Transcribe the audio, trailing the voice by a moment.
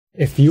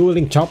If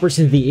fueling choppers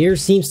in the air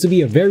seems to be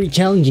a very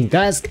challenging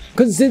task,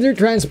 consider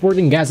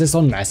transporting gases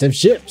on massive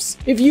ships.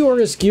 If you are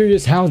as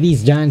curious how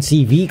these giant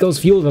sea vehicles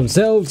fuel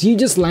themselves, you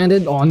just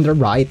landed on the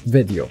right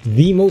video.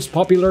 The most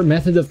popular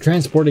method of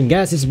transporting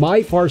gas is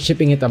by far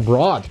shipping it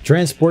abroad.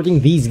 Transporting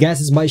these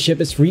gases by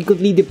ship is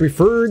frequently the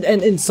preferred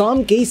and in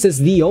some cases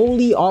the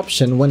only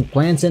option when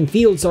plants and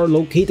fields are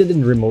located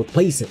in remote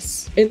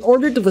places. In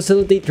order to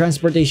facilitate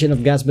transportation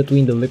of gas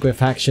between the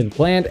liquefaction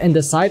plant and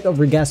the site of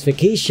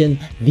regasification,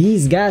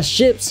 these gas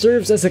ship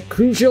serves as a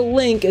crucial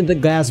link in the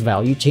gas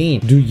value chain.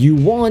 Do you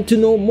want to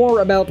know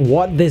more about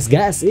what this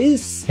gas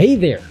is? Hey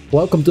there!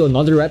 Welcome to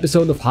another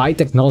episode of High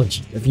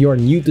Technology. If you are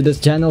new to this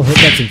channel, hit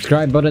that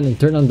subscribe button and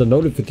turn on the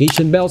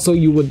notification bell so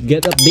you would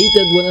get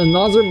updated when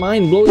another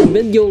mind-blowing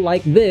video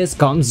like this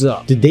comes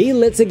up. Today,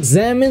 let's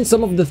examine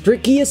some of the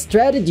trickiest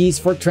strategies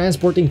for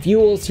transporting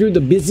fuel through the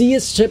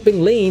busiest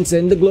shipping lanes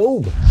in the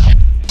globe.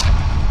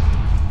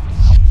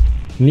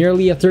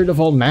 Nearly a third of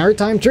all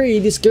maritime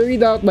trade is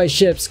carried out by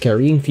ships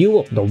carrying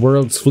fuel. The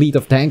world's fleet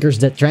of tankers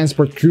that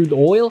transport crude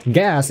oil,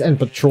 gas, and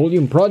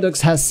petroleum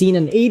products has seen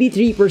an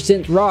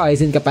 83%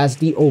 rise in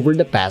capacity over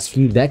the past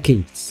few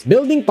decades.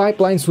 Building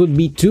pipelines would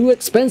be too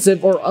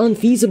expensive or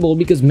unfeasible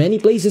because many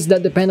places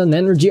that depend on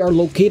energy are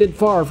located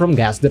far from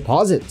gas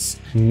deposits.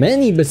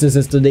 Many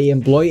businesses today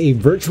employ a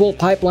virtual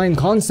pipeline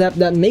concept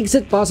that makes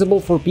it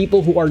possible for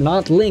people who are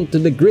not linked to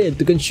the grid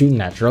to consume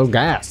natural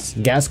gas.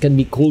 Gas can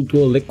be cooled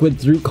to a liquid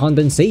through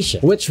condensation,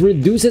 which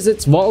reduces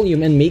its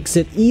volume and makes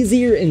it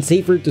easier and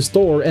safer to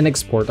store and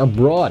export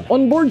abroad.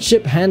 Onboard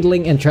ship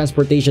handling and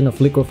transportation of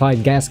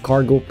liquefied gas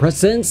cargo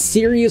presents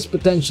serious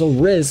potential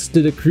risks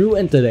to the crew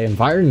and to the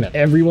environment.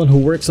 Everyone who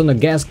works on a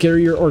gas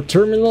carrier or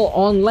terminal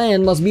on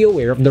land must be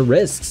aware of the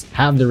risks,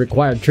 have the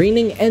required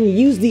training, and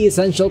use the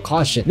essential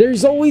caution.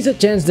 There's always a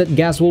chance that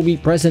gas will be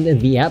present in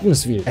the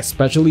atmosphere,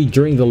 especially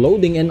during the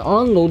loading and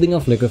unloading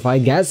of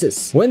liquefied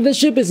gases. When the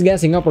ship is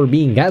gassing up or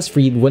being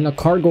gas-freed, when a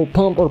cargo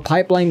pump or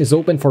pipeline is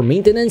open for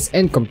maintenance,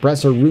 and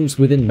compressor rooms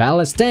within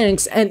ballast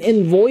tanks, and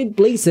in void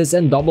places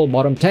and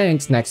double-bottom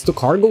tanks next to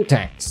cargo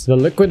tanks. The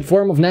liquid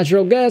form of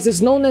natural gas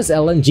is known as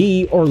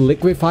LNG or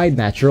liquefied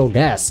natural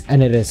gas,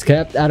 and it is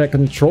kept at a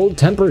controlled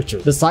temperature.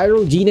 The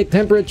cryogenic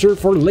temperature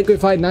for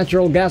liquefied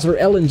natural gas or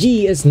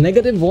LNG is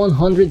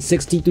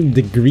 -162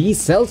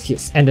 degrees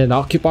Celsius, and it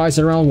occupies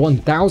around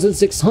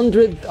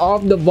 1,600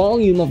 of the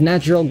volume of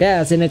natural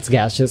gas in its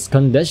gaseous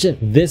condition.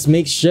 This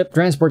makes ship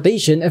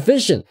transportation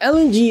efficient.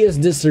 LNG is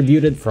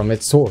distributed from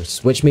its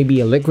source, which may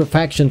be a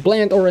liquefaction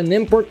plant or an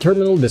import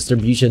terminal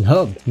distribution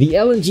hub. The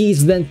LNG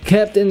is then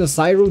kept in the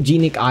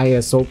cryogenic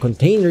ISO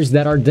containers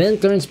that are then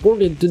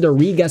transported to the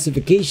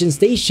regasification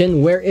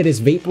station where it is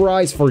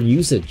vaporized for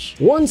usage.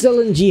 Once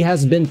LNG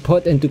has been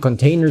put into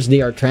containers,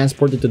 they are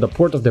transported to the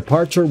port of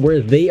departure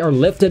where they are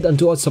lifted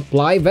onto a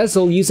supply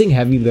vessel using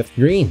heavy lift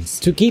cranes.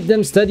 To keep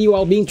them steady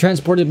while being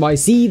transported by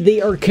sea,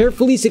 they are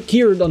carefully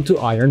secured onto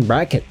iron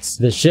brackets.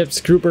 The ship's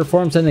crew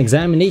performs an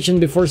examination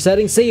before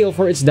setting sail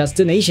for its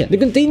destination. The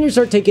containers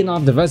are taken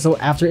off the vessel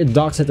after it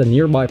docks at a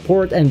nearby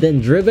port and then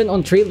driven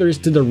on trailers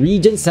to the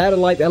region's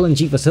satellite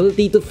LNG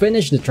facility to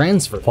finish the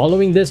transfer.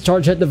 Following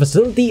discharge at the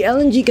facility,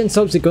 LNG can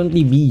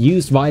subsequently be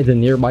used by the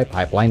nearby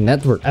pipeline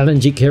network.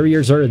 LNG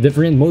carriers are a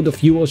different mode of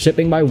fuel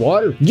shipping by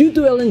water. Due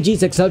to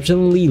LNG's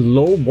exceptionally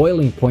low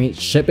boiling point,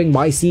 shipping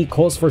by sea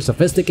calls for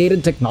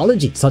sophisticated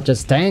technology, such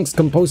as tanks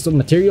composed of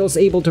materials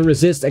able to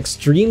resist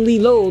extremely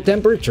low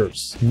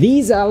temperatures.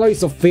 These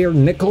alloys of fair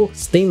nickel,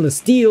 stainless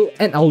steel,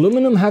 and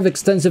aluminum have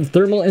extensive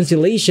thermal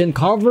insulation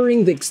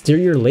covering the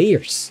exterior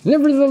layers.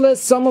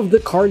 Nevertheless, some of the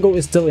cargo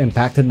is still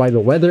impacted by the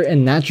weather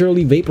and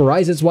naturally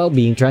vaporizes while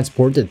being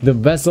transported. The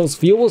vessel's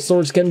fuel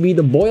source can be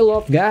the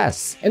boil-off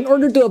gas. In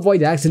order to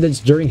avoid accidents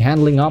during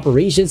handling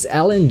operations,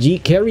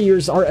 LNG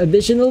carriers are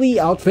additionally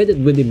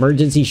outfitted with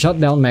emergency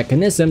shutdown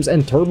mechanisms,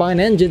 and turbine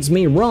engines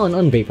may run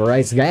on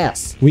vaporized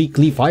gas.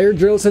 Weekly fire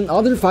drills and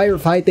other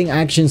firefighting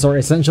actions are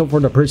essential for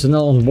the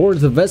personnel on board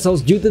the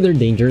vessels due to their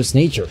dangerous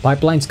nature.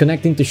 Pipelines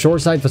connecting to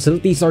shoreside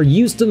facilities are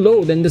used to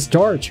load and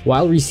discharge,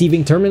 while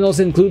receiving terminals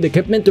include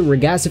equipment to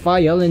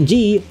regasify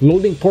LNG.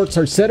 Loading ports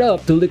are set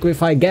up to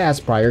liquefy gas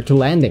prior to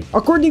landing.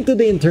 According to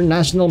the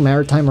International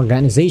Maritime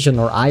Organization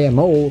or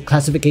IMO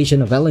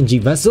classification of LNG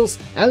vessels,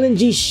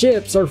 LNG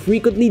ships are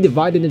frequently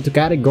divided into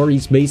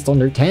categories based on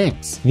their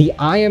tanks. The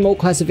IMO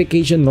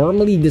classification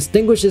normally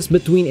distinguishes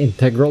between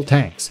integral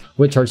tanks,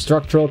 which are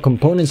structural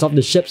components of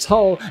the ship's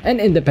hull, and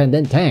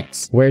independent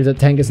tanks, where the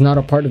tank is not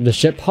a part of the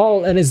ship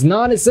hull and is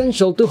not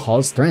essential to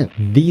hull strength.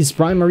 These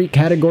primary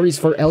categories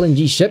for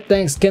LNG ship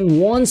tanks can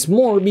once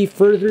more be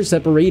further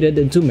separated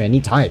into many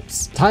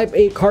types. Type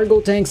A cargo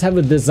tanks have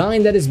a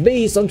design that is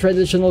based on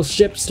traditional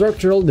ship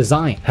structural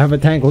design, have a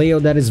tank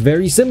layout that is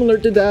very similar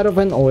to that of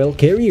an oil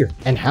carrier,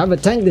 and have a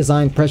tank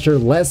design pressure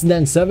less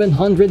than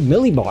 700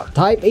 millibar.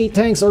 Type A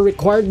tanks are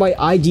required by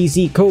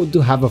IGC code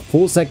to have a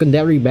full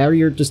secondary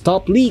barrier to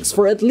stop leaks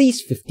for at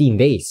least 15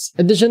 days.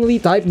 Additionally,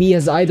 Type B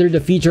has either the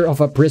feature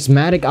of a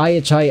prismatic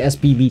IHI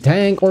SPB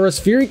tank or a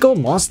spherical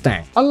Moss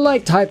tank.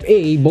 Unlike Type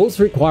A, both both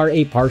require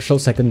a partial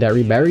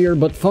secondary barrier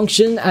but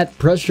function at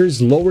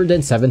pressures lower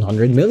than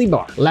 700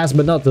 millibar. Last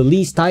but not the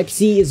least, Type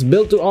C is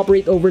built to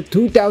operate over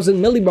 2000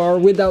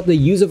 millibar without the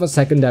use of a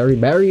secondary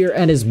barrier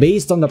and is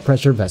based on the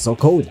pressure vessel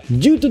code.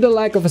 Due to the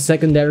lack of a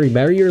secondary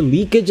barrier,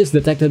 leakage is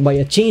detected by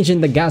a change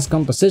in the gas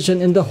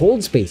composition in the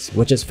hold space,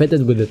 which is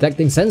fitted with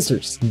detecting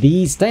sensors.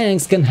 These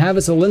tanks can have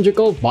a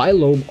cylindrical,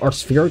 bilobe, or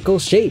spherical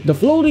shape. The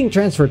floating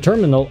transfer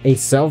terminal, a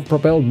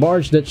self-propelled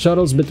barge that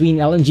shuttles between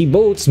LNG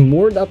boats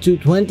moored up to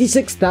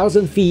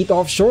 26,000 feet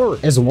offshore,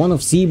 is one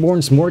of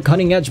seaborne's more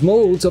cutting-edge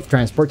modes of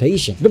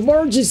transportation. The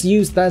barge is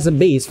used as a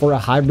base for a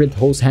hybrid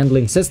hose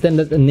handling system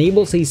that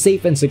enables a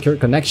safe and secure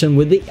connection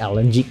with the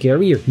LNG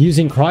carrier.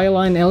 Using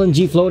cryoline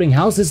LNG floating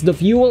houses, the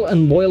fuel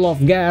and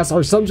boil-off gas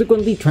are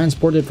subsequently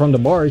transported from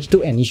the barge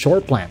to any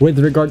shore plant. With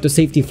regard to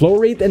safety flow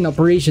rate and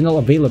operational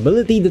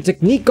availability, the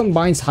technique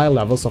combines high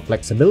levels of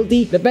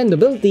flexibility,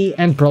 dependability,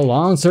 and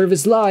prolonged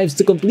service lives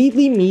to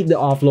completely meet the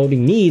offloading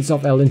needs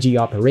of LNG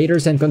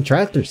operators and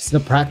contractors. The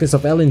practice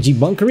of LNG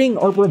bunkering,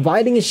 or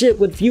providing a ship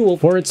with fuel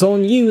for its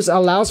own use,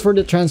 allows for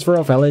the transfer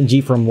of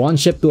LNG from one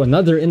ship to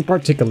another in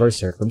particular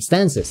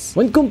circumstances.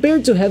 When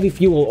compared to heavy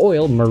fuel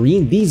oil,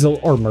 marine diesel,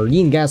 or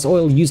marine gas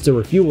oil used to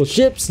refuel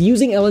ships,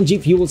 using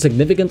LNG fuel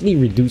significantly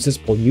reduces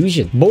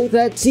pollution. Both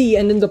at sea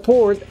and in the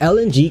port,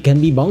 LNG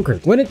can be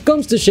bunkered. When it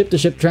comes to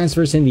ship-to-ship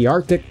transfers in the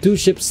Arctic, two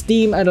ships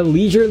steam at a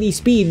leisurely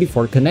speed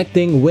before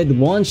connecting, with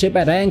one ship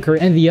at anchor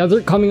and the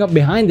other coming up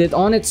behind it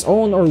on its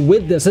own or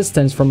with the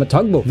assistance from a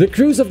tugboat. The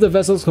crews of the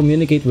vessels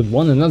communicate with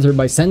one another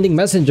by sending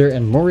messenger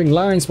and mooring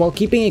lines while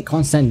keeping a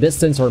constant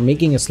distance or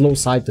making a slow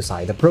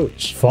side-to-side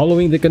approach.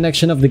 Following the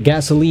connection of the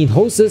gasoline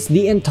hoses,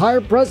 the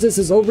entire process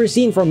is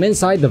overseen from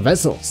inside the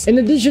vessels. In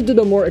addition to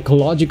the more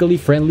ecologically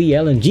friendly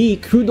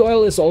LNG, crude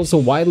oil is also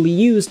widely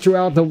used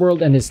throughout the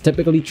world and is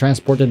typically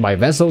transported by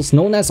vessels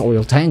known as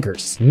oil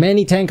tankers.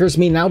 Many tankers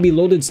may now be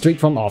loaded straight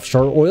from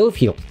offshore oil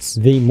fields.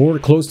 They moor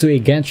close to a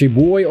gantry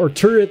buoy or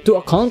turret to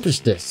accomplish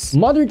this.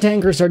 Modern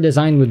tankers are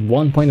designed with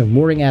one point of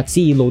mooring at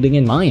sea loading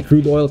in mind.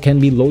 Crude oil can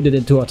be loaded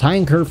into a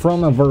tanker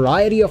from a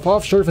variety of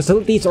offshore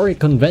facilities or a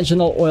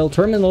conventional oil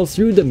terminal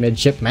through the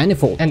midship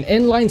manifold. An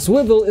inline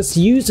swivel is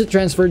used to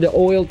transfer the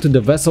oil to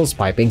the vessel's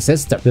piping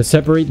system. The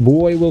separate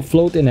buoy will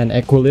float in an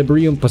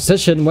equilibrium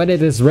position when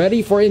it is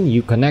ready for a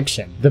new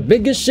connection. The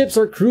biggest ships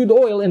are crude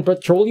oil and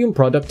petroleum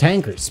product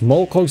tankers,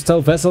 small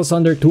coastal vessels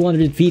under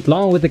 200 feet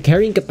long with a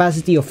carrying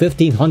capacity of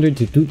 1,500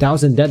 to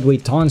 2,000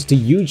 deadweight tons, to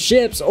huge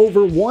ships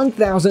over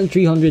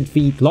 1,300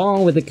 feet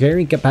long with a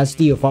carrying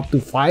capacity of up to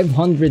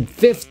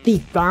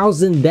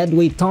 550,000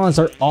 deadweight tons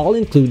are all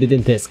included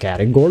in this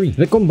category.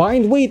 The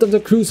combined weight of the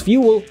crew's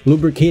fuel,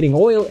 lubricating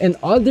oil, and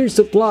other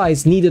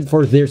supplies needed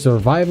for their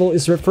survival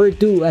is referred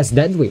to as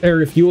deadweight. Air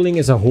refueling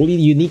is a wholly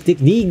unique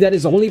technique that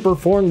is only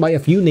performed by a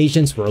few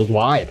nations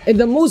worldwide. In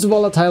the most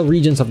volatile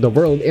regions of the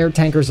world, air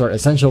tankers are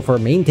essential for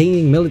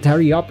maintaining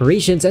military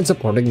operations and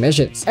supporting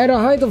missions. At a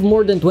height of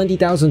more than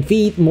 20,000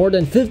 feet, more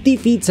than 50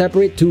 feet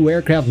separate two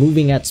aircraft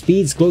moving at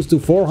speeds close to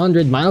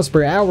 400 miles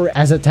per hour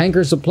as a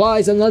tanker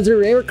supplies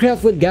another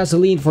aircraft with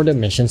gasoline for the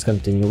mission's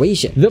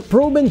continuation. The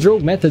probe and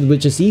drogue method,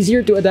 which is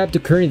easier to adapt to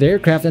current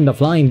aircraft, and the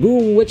flying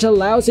boom, which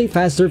allows a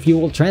faster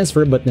fuel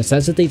transfer but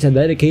necessitates a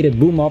dedicated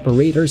boom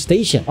operator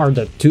station, are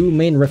the two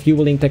main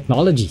refueling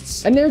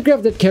technologies. An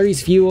aircraft that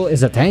carries fuel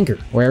is a tanker,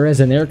 whereas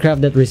an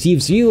aircraft that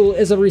receives fuel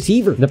is a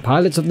receiver. The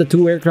pilots of the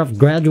two aircraft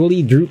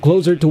gradually drew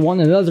closer to one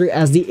another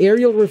as the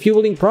aerial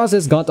refueling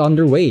process got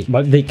underway,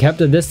 but they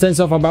kept a distance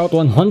of about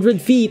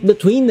 100 feet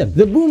between them.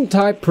 The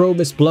boom-type probe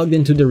is plugged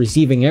into the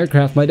receiving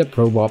aircraft by the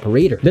probe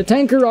operator. The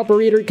tanker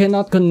operator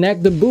cannot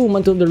connect the boom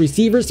until the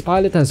receiver's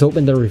pilot has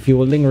opened the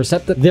refueling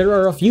receptacle. There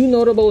are a few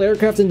notable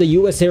aircraft in the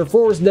US Air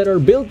Force that are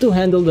built to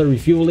handle the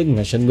refueling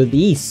mission with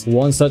ease.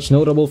 One such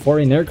notable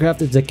foreign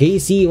aircraft is the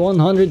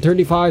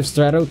KC-135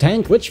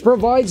 Stratotank, which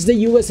provides the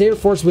US Air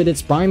Force with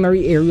its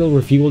primary aerial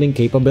refueling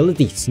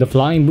capabilities. The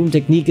flying boom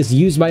technique is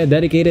used by a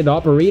dedicated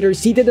operator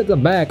seated at the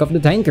back of the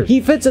tanker.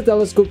 He fits a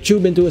telescope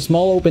tube into a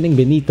small opening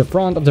beneath the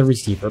front of the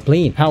receiver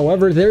plane.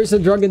 However, there is a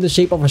drug in the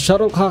shape of a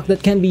shuttlecock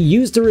that can be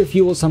used to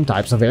refuel some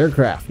types of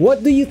aircraft.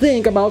 What do you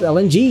think about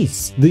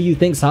LNGs? Do you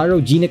think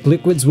cryogenic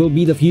liquids will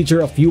be the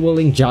future of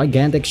fueling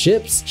gigantic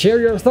ships? Share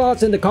your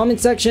thoughts in the comment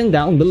section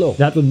down below.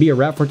 That would be a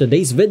wrap for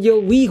today's video.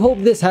 We hope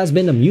this has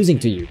been amusing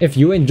to you. If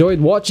you enjoyed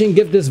watching,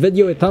 give this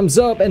video a thumbs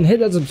up and hit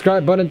that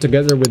subscribe button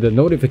together with the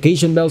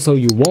notification bell so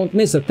you won't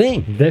miss a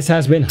thing. This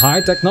has been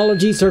High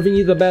Technology, serving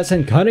you the best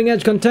and cutting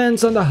edge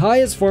contents on the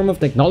highest form of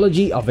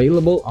technology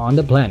available on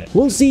the planet.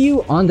 We'll see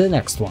you on the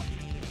next one.